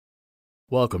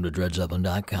Welcome to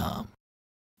DreadZeppelin.com.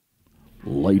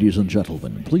 Ladies and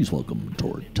gentlemen, please welcome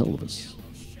Tortelvis.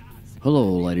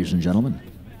 Hello, ladies and gentlemen.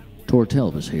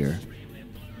 Tortelvis here.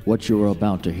 What you're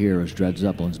about to hear is Dread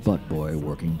Zeppelin's Butt Boy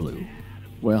working blue.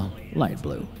 Well, light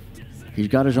blue. He's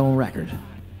got his own record.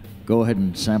 Go ahead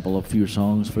and sample a few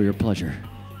songs for your pleasure.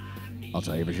 I'll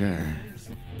tell you for sure.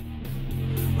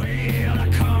 Well,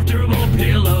 a comfortable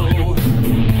pillow.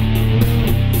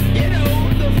 You know,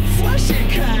 the fleshy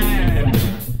kind.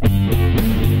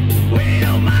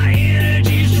 Well, my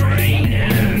energy's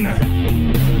draining.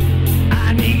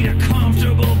 I need a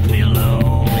comfortable pillow.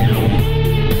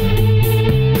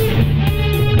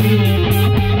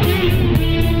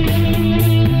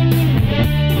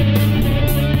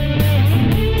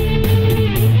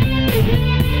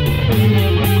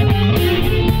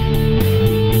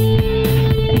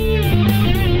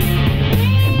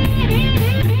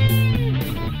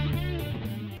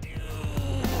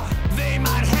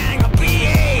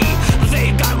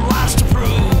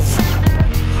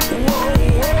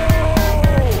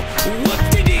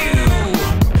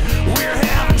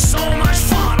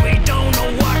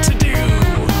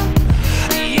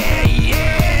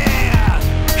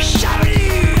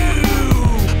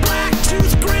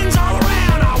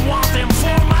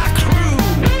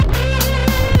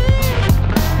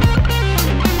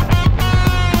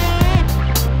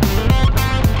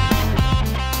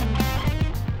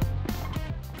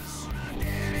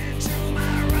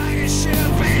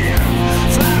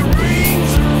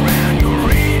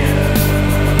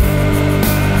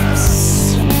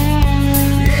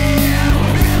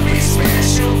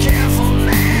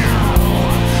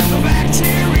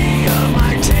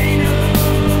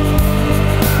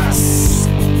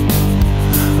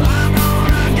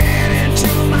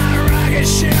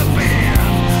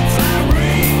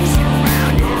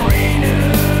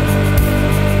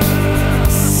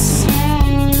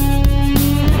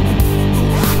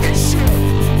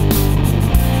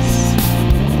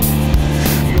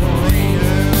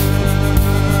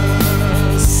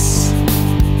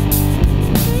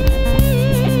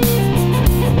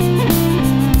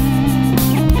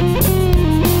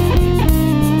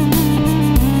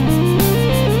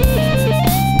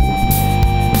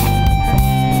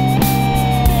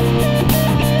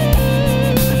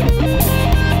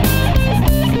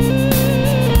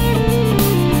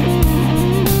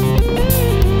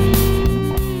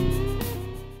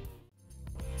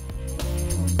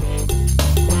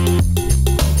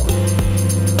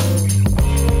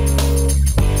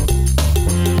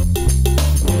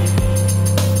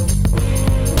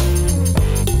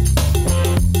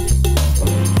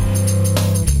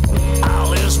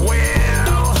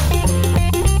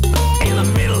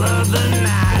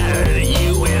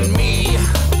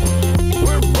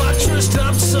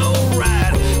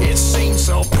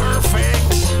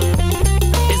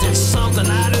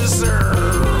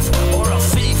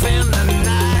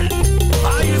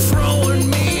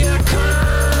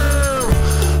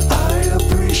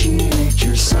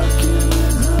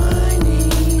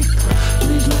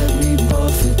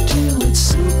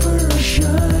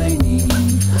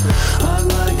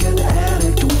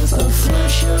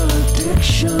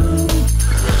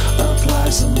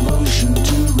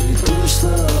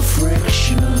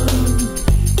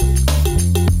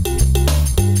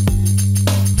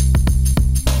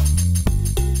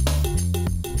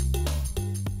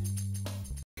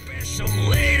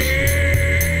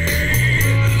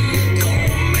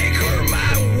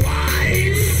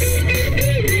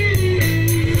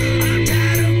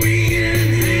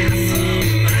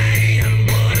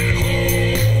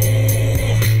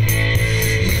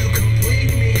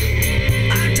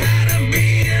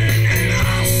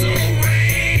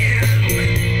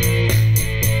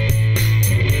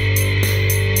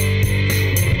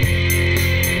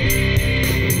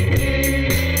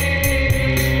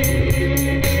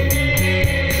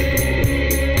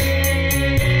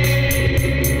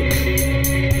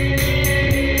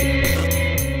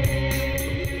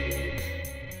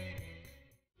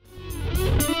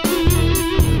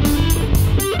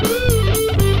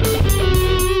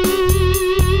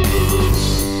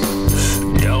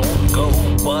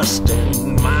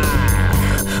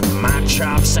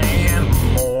 Chops and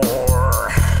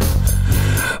more,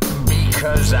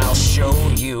 because I'll show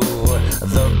you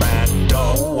the back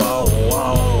door.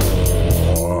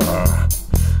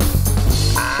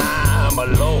 I'm a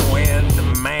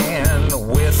low-end man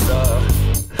with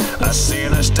a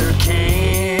sinister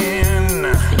kin.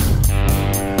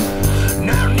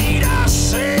 Now need I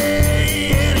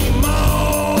say anymore?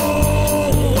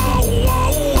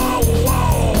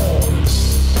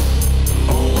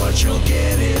 What you'll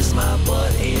get is my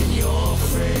butt in your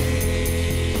face.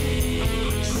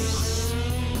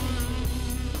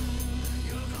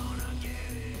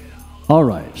 All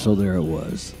right, so there it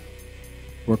was.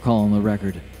 We're calling the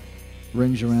record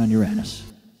Rings Around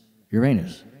Uranus.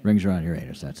 Uranus, Rings Around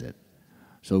Uranus, that's it.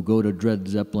 So go to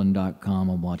dreadzeppelin.com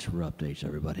and watch for updates,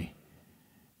 everybody.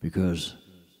 Because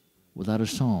without a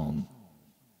song,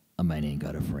 a man ain't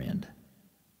got a friend.